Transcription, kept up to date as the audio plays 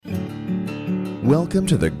Welcome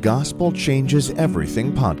to the Gospel Changes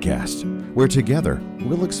Everything podcast, where together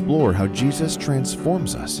we'll explore how Jesus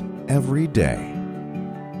transforms us every day.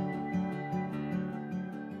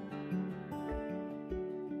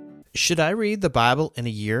 Should I read the Bible in a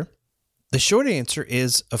year? The short answer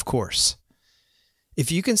is, of course.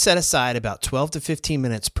 If you can set aside about 12 to 15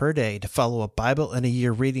 minutes per day to follow a Bible in a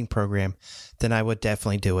year reading program, then I would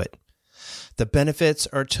definitely do it. The benefits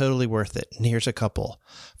are totally worth it, and here's a couple.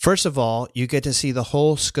 First of all, you get to see the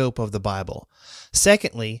whole scope of the Bible.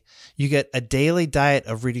 Secondly, you get a daily diet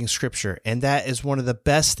of reading Scripture, and that is one of the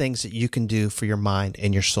best things that you can do for your mind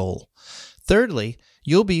and your soul. Thirdly,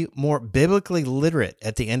 you'll be more biblically literate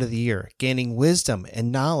at the end of the year, gaining wisdom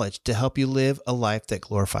and knowledge to help you live a life that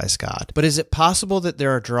glorifies God. But is it possible that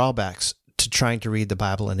there are drawbacks to trying to read the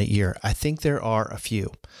Bible in a year? I think there are a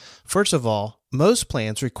few. First of all, most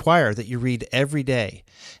plans require that you read every day,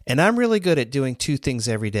 and I'm really good at doing two things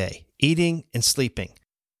every day, eating and sleeping.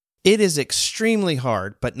 It is extremely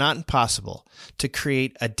hard, but not impossible, to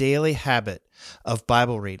create a daily habit of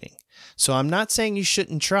Bible reading. So I'm not saying you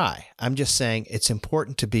shouldn't try. I'm just saying it's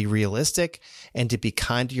important to be realistic and to be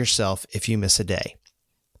kind to yourself if you miss a day.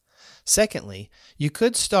 Secondly, you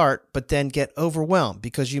could start, but then get overwhelmed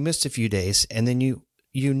because you missed a few days, and then you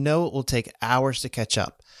know it will take hours to catch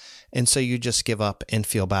up. And so you just give up and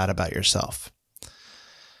feel bad about yourself.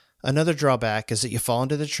 Another drawback is that you fall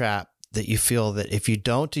into the trap that you feel that if you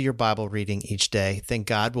don't do your Bible reading each day, then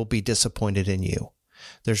God will be disappointed in you.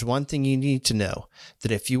 There's one thing you need to know,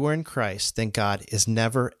 that if you are in Christ, then God is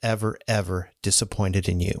never, ever, ever disappointed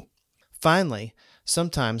in you. Finally,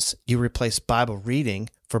 sometimes you replace Bible reading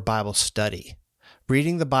for Bible study.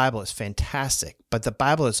 Reading the Bible is fantastic, but the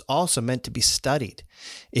Bible is also meant to be studied.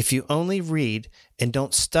 If you only read and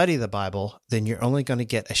don't study the Bible, then you're only going to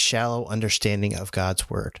get a shallow understanding of God's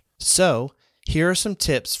Word. So, here are some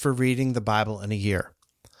tips for reading the Bible in a year.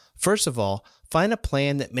 First of all, find a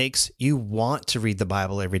plan that makes you want to read the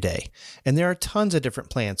Bible every day. And there are tons of different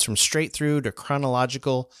plans, from straight through to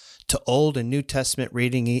chronological to Old and New Testament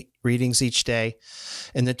readings each day.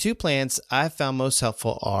 And the two plans I've found most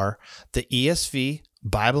helpful are the ESV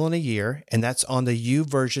Bible in a Year, and that's on the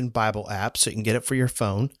YouVersion Bible app, so you can get it for your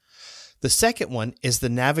phone. The second one is the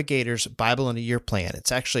Navigator's Bible in a Year plan.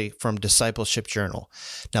 It's actually from Discipleship Journal.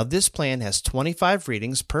 Now, this plan has 25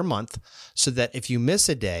 readings per month, so that if you miss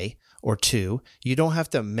a day or two, you don't have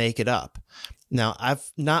to make it up. Now,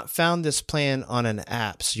 I've not found this plan on an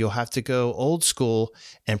app, so you'll have to go old school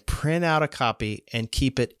and print out a copy and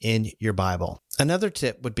keep it in your Bible. Another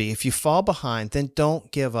tip would be, if you fall behind, then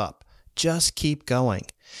don't give up. Just keep going.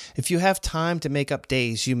 If you have time to make up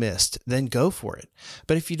days you missed, then go for it.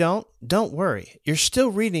 But if you don't worry. You're still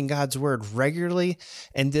reading God's Word regularly,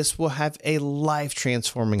 and this will have a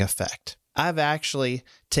life-transforming effect. I've actually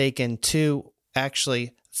taken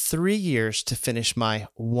 3 years to finish my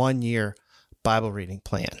 1 year Bible reading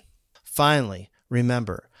plan. Finally,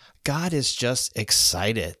 remember, God is just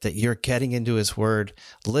excited that you're getting into His Word,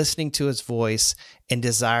 listening to His voice, and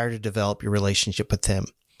desire to develop your relationship with Him.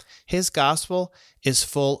 His gospel is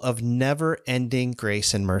full of never-ending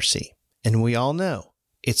grace and mercy, and we all know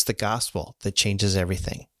it's the gospel that changes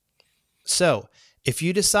everything. So, if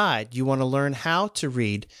you decide you want to learn how to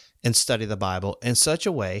read and study the Bible in such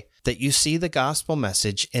a way that you see the gospel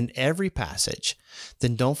message in every passage,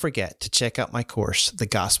 then don't forget to check out my course, The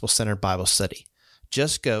Gospel Centered Bible Study.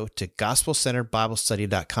 Just go to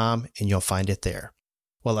gospelcenteredbiblestudy.com and you'll find it there.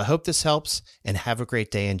 Well, I hope this helps, and have a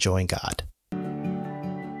great day enjoying God.